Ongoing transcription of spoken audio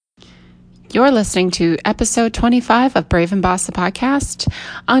You're listening to episode 25 of Brave and Boss, the podcast.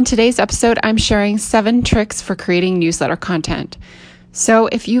 On today's episode, I'm sharing 7 tricks for creating newsletter content. So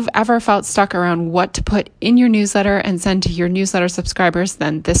if you've ever felt stuck around what to put in your newsletter and send to your newsletter subscribers,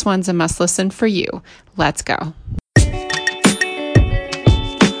 then this one's a must listen for you. Let's go.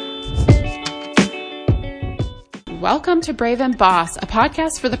 Welcome to Brave and Boss, a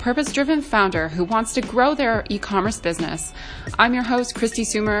podcast for the purpose-driven founder who wants to grow their e-commerce business. I'm your host, Christy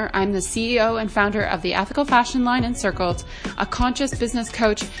Sumer. I'm the CEO and founder of the ethical fashion line Encircled, a conscious business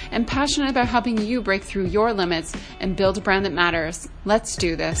coach, and passionate about helping you break through your limits and build a brand that matters. Let's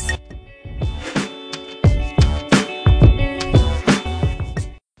do this.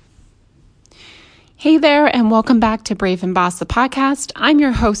 Hey there, and welcome back to Brave and Boss, the podcast. I'm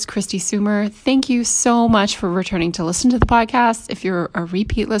your host, Christy Sumer. Thank you so much for returning to listen to the podcast if you're a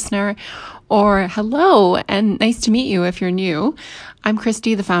repeat listener, or hello, and nice to meet you if you're new. I'm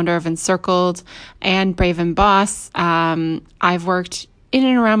Christy, the founder of Encircled and Brave and Boss. I've worked in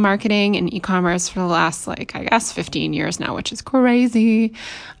and around marketing and e-commerce for the last, 15 years now, which is crazy.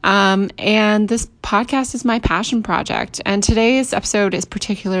 And this podcast is my passion project. And today's episode is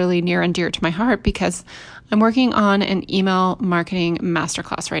particularly near and dear to my heart because I'm working on an email marketing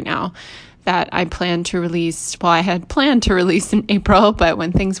masterclass right now that I plan to release. Well, I had planned to release in April, but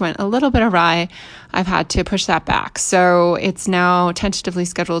when things went a little bit awry, I've had to push that back. So it's now tentatively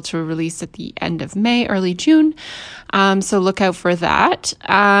scheduled to release at the end of May, early June. So look out for that.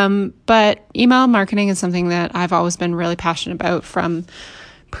 But email marketing is something that I've always been really passionate about from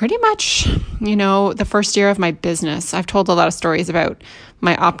pretty much, the first year of my business. I've told a lot of stories about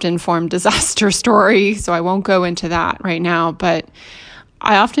my Optinform disaster story, so I won't go into that right now, but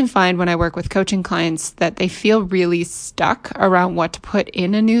I often find when I work with coaching clients that they feel really stuck around what to put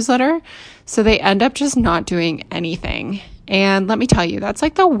in a newsletter. So they end up just not doing anything. And let me tell you, that's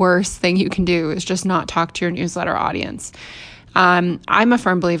the worst thing you can do is just not talk to your newsletter audience. I'm a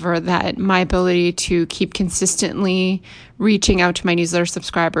firm believer that my ability to keep consistently reaching out to my newsletter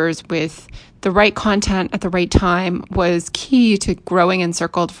subscribers with the right content at the right time was key to growing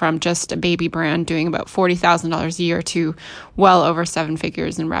Encircled from just a baby brand doing about $40,000 a year to well over 7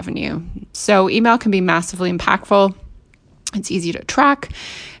 figures in revenue. So email can be massively impactful. It's easy to track.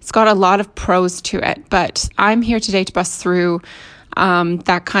 It's got a lot of pros to it, but I'm here today to bust through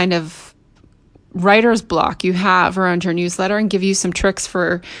that kind of writer's block you have around your newsletter and give you some tricks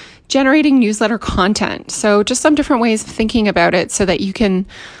for generating newsletter content. So just some different ways of thinking about it so that you can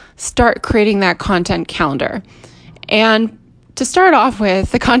start creating that content calendar. And to start off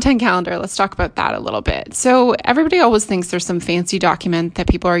with the content calendar, let's talk about that a little bit. So everybody always thinks there's some fancy document that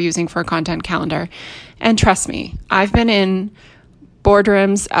people are using for a content calendar. And trust me, I've been in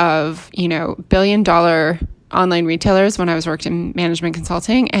boardrooms of, billion-dollar online retailers when I was working in management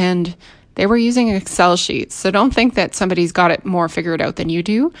consulting, and they were using Excel sheets. So don't think that somebody's got it more figured out than you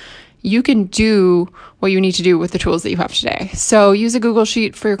do. You can do what you need to do with the tools that you have today. So use a Google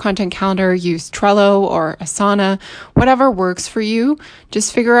Sheet for your content calendar, use Trello or Asana, whatever works for you.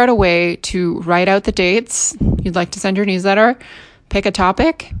 Just figure out a way to write out the dates you'd like to send your newsletter, pick a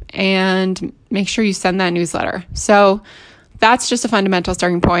topic, and make sure you send that newsletter. So that's just a fundamental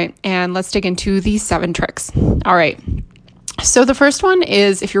starting point. And let's dig into these 7 tricks. All right. So the first one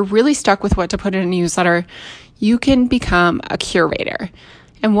is if you're really stuck with what to put in a newsletter, you can become a curator.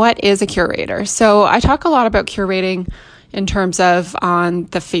 And what is a curator? So I talk a lot about curating in terms of on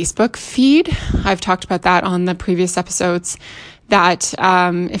the Facebook feed. I've talked about that on the previous episodes, that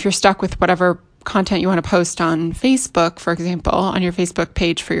if you're stuck with whatever content you want to post on Facebook, for example, on your Facebook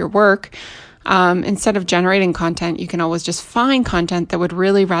page for your work, instead of generating content, you can always just find content that would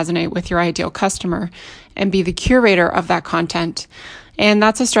really resonate with your ideal customer and be the curator of that content. And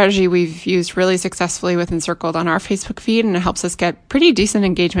that's a strategy we've used really successfully with Encircled on our Facebook feed, and it helps us get pretty decent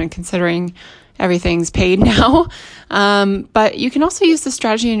engagement considering everything's paid now. But you can also use the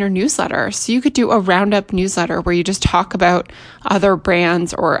strategy in your newsletter. So you could do a roundup newsletter where you just talk about other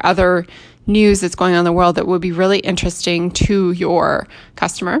brands or other news that's going on in the world that would be really interesting to your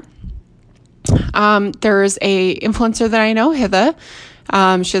customer. There's a influencer that I know, Hitha.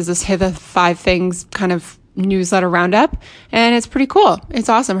 She has this Hitha 5 Things kind of newsletter roundup, and it's pretty cool. It's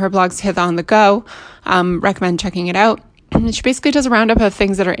awesome. Her blog's Hitha on the Go. Recommend checking it out. And she basically does a roundup of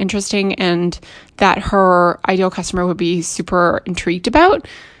things that are interesting and that her ideal customer would be super intrigued about.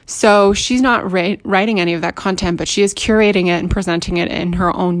 So she's not writing any of that content, but she is curating it and presenting it in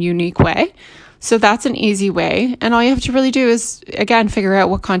her own unique way. So that's an easy way. And all you have to really do is, again, figure out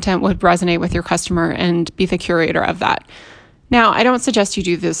what content would resonate with your customer and be the curator of that. Now, I don't suggest you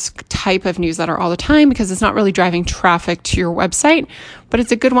do this type of newsletter all the time because it's not really driving traffic to your website, but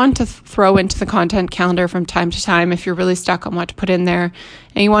it's a good one to throw into the content calendar from time to time if you're really stuck on what to put in there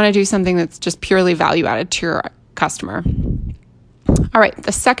and you want to do something that's just purely value added to your customer. All right,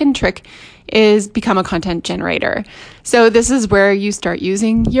 the second trick is become a content generator. So this is where you start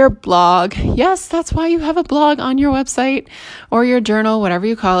using your blog. Yes, that's why you have a blog on your website or your journal, whatever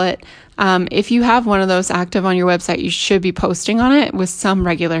you call it. If you have one of those active on your website, you should be posting on it with some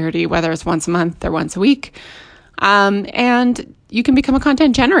regularity, whether it's once a month or once a week. And you can become a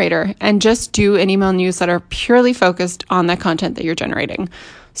content generator and just do an email newsletter purely focused on that content that you're generating.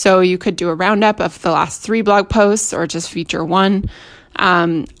 So you could do a roundup of the last 3 blog posts or just feature one.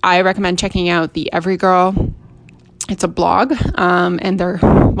 I recommend checking out the Every Girl. It's a blog, and they're,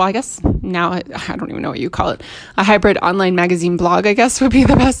 well, I guess now I don't even know what you call it. A hybrid online magazine blog, I guess, would be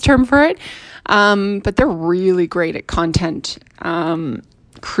the best term for it. But they're really great at content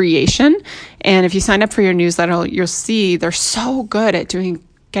creation. And if you sign up for your newsletter, you'll see they're so good at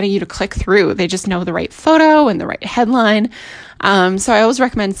getting you to click through. They just know the right photo and the right headline. So I always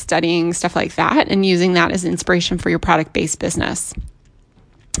recommend studying stuff like that and using that as inspiration for your product-based business.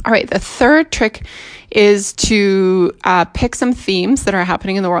 All right, the third trick is to pick some themes that are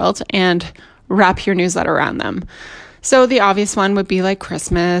happening in the world and wrap your newsletter around them. So the obvious one would be like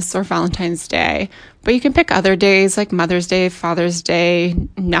Christmas or Valentine's Day, but you can pick other days like Mother's Day, Father's Day,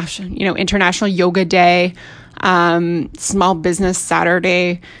 International Yoga Day, Small Business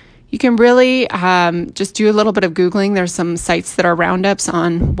Saturday. You can really just do a little bit of Googling. There's some sites that are roundups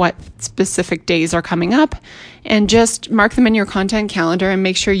on what specific days are coming up, and just mark them in your content calendar and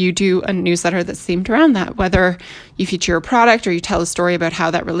make sure you do a newsletter that's themed around that, whether you feature a product or you tell a story about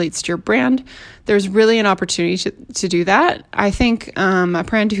how that relates to your brand. There's really an opportunity to do that. I think a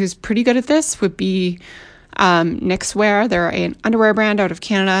brand who's pretty good at this would be Knixwear. They're an underwear brand out of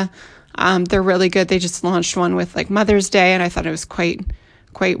Canada. They're really good. They just launched one with like Mother's Day, and I thought it was quite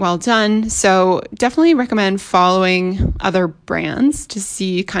well done. So definitely recommend following other brands to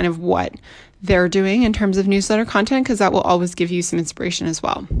see kind of what they're doing in terms of newsletter content, because that will always give you some inspiration as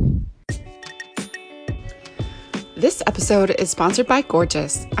well. This episode is sponsored by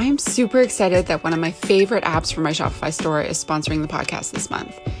Gorgias. I am super excited that one of my favorite apps for my Shopify store is sponsoring the podcast this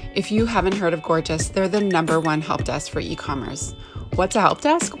month. If you haven't heard of Gorgias, they're the #1 help desk for e-commerce. What's a help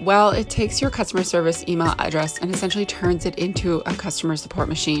desk? Well, it takes your customer service email address and essentially turns it into a customer support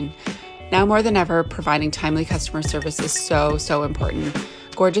machine. Now more than ever, providing timely customer service is so important.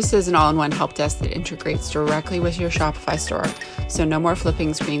 Gorgias is an all-in-one help desk that integrates directly with your Shopify store. So no more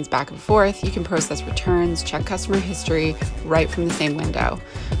flipping screens back and forth. You can process returns, check customer history right from the same window.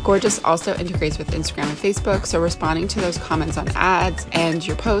 Gorgias also integrates with Instagram and Facebook, so responding to those comments on ads and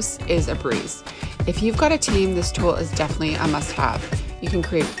your posts is a breeze. If you've got a team, this tool is definitely a must-have. You can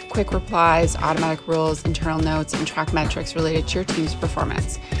create quick replies, automatic rules, internal notes, and track metrics related to your team's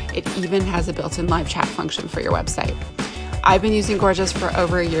performance. It even has a built-in live chat function for your website. I've been using Gorgias for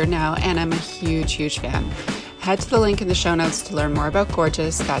over a year now, and I'm a huge fan. Head to the link in the show notes to learn more about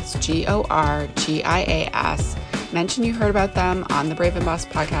Gorgias. That's Gorgias. Mention you heard about them on the Brave and Boss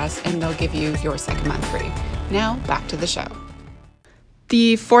podcast, and they'll give you your second month free. Now, back to the show.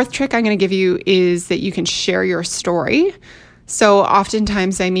 The fourth trick I'm going to give you is that you can share your story. So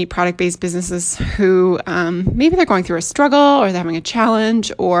oftentimes I meet product-based businesses who maybe they're going through a struggle or they're having a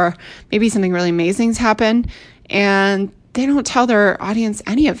challenge, or maybe something really amazing's happened, and they don't tell their audience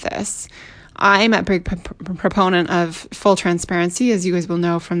any of this. I'm a big proponent of full transparency, as you guys will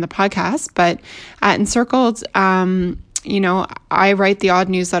know from the podcast, but at Encircled, I write the odd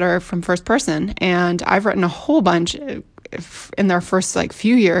newsletter from first person, and I've written a whole bunch in their first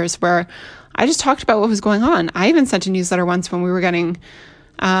few years where I just talked about what was going on. I even sent a newsletter once when we were getting,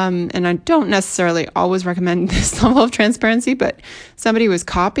 and I don't necessarily always recommend this level of transparency, but somebody was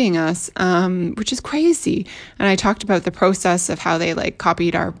copying us, which is crazy. And I talked about the process of how they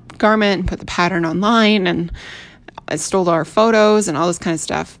copied our garment and put the pattern online and stole our photos and all this kind of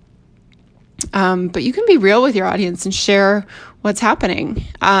stuff. But you can be real with your audience and share what's happening.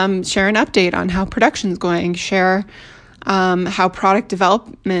 Share an update on how production's going. Share how product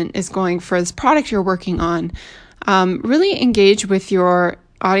development is going for this product you're working on. Really engage with your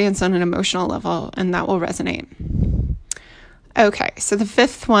audience on an emotional level, and that will resonate. Okay, so the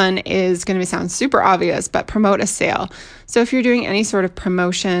fifth one is going to sound super obvious, but promote a sale. So if you're doing any sort of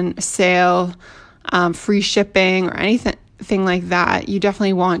promotion, sale, free shipping, or anything like that, you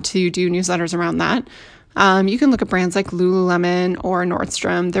definitely want to do newsletters around that. You can look at brands like Lululemon or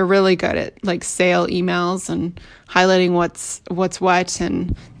Nordstrom. They're really good at sale emails and highlighting what's what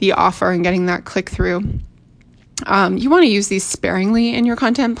and the offer and getting that click through. You want to use these sparingly in your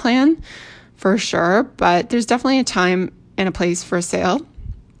content plan for sure, but there's definitely a time and a place for a sale.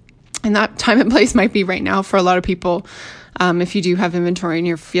 And that time and place might be right now for a lot of people. If you do have inventory and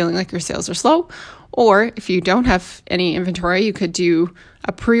you're feeling like your sales are slow, or if you don't have any inventory, you could do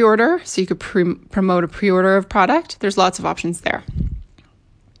a pre-order. So you could promote a pre-order of product. There's lots of options there.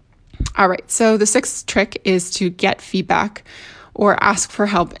 All right. So the sixth trick is to get feedback or ask for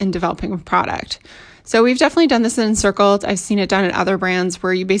help in developing a product. So we've definitely done this in Encircled. I've seen it done at other brands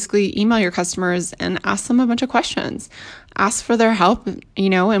where you basically email your customers and ask them a bunch of questions. Ask for their help,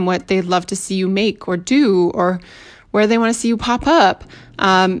 and what they'd love to see you make or do, or where they want to see you pop up.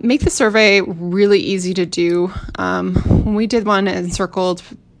 Make the survey really easy to do. When we did one at Encircled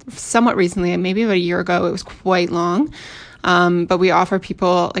somewhat recently, maybe about a year ago, it was quite long. But we offer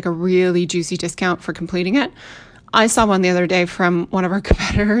people like a really juicy discount for completing it. I saw one the other day from one of our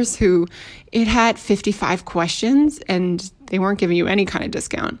competitors who it had 55 questions and they weren't giving you any kind of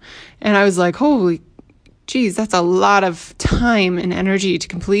discount. And I was like, holy geez, that's a lot of time and energy to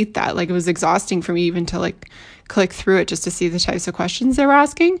complete that. Like, it was exhausting for me even to click through it just to see the types of questions they were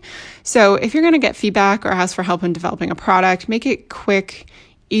asking. So if you're going to get feedback or ask for help in developing a product, make it quick,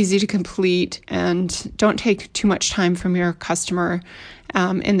 easy to complete, and don't take too much time from your customer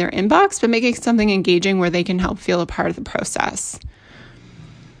in their inbox, but make it something engaging where they can help feel a part of the process.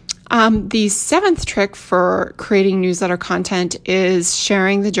 The seventh trick for creating newsletter content is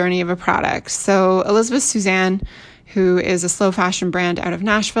sharing the journey of a product. So Elizabeth Suzanne, who is a slow fashion brand out of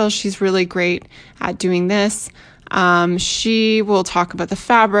Nashville, she's really great at doing this. She will talk about the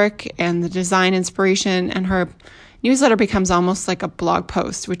fabric and the design inspiration, and her newsletter becomes almost like a blog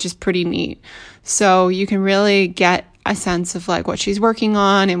post, which is pretty neat. So you can really get a sense of what she's working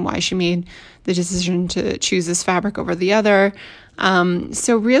on and why she made the decision to choose this fabric over the other.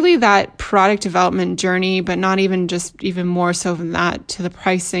 So really that product development journey, but not even more so than that, to the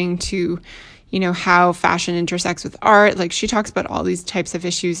pricing, to, how fashion intersects with art. She talks about all these types of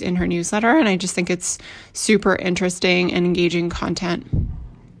issues in her newsletter. And I just think it's super interesting and engaging content.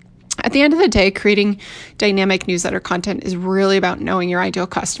 At the end of the day, creating dynamic newsletter content is really about knowing your ideal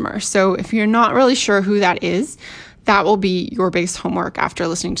customer. So if you're not really sure who that is, that will be your biggest homework after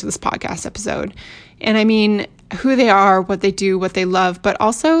listening to this podcast episode. And I mean, who they are, what they do, what they love, but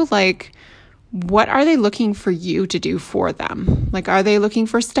also what are they looking for you to do for them? Are they looking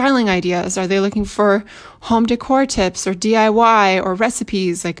for styling ideas? Are they looking for home decor tips or DIY or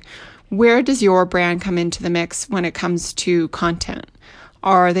recipes? Where does your brand come into the mix when it comes to content?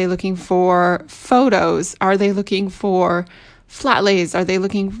 Are they looking for photos? Are they looking for flat lays? Are they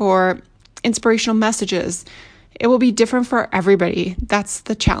looking for inspirational messages? It will be different for everybody. That's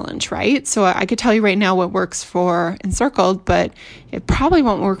the challenge, right? So I could tell you right now what works for Encircled, but it probably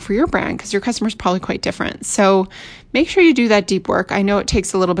won't work for your brand because your customer's probably quite different. So make sure you do that deep work. I know it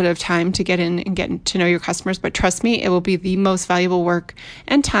takes a little bit of time to get in and get to know your customers, but trust me, it will be the most valuable work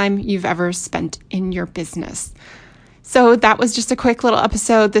and time you've ever spent in your business. So that was just a quick little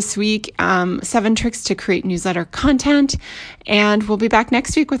episode this week, 7 tricks to create newsletter content, and we'll be back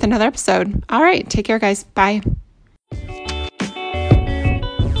next week with another episode. All right, take care, guys. Bye.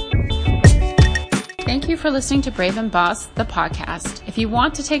 Thank you for listening to Brave and Boss, the podcast. If you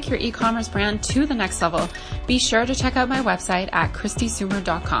want to take your e-commerce brand to the next level, be sure to check out my website at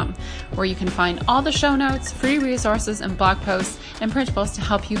christysoomer.com, where you can find all the show notes, free resources, and blog posts and printables to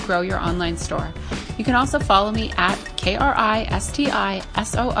help you grow your online store. You can also follow me at KRISTISOOMER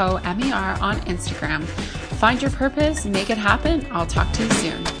on Instagram. Find your purpose, make it happen. I'll talk to you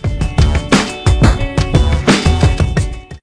soon.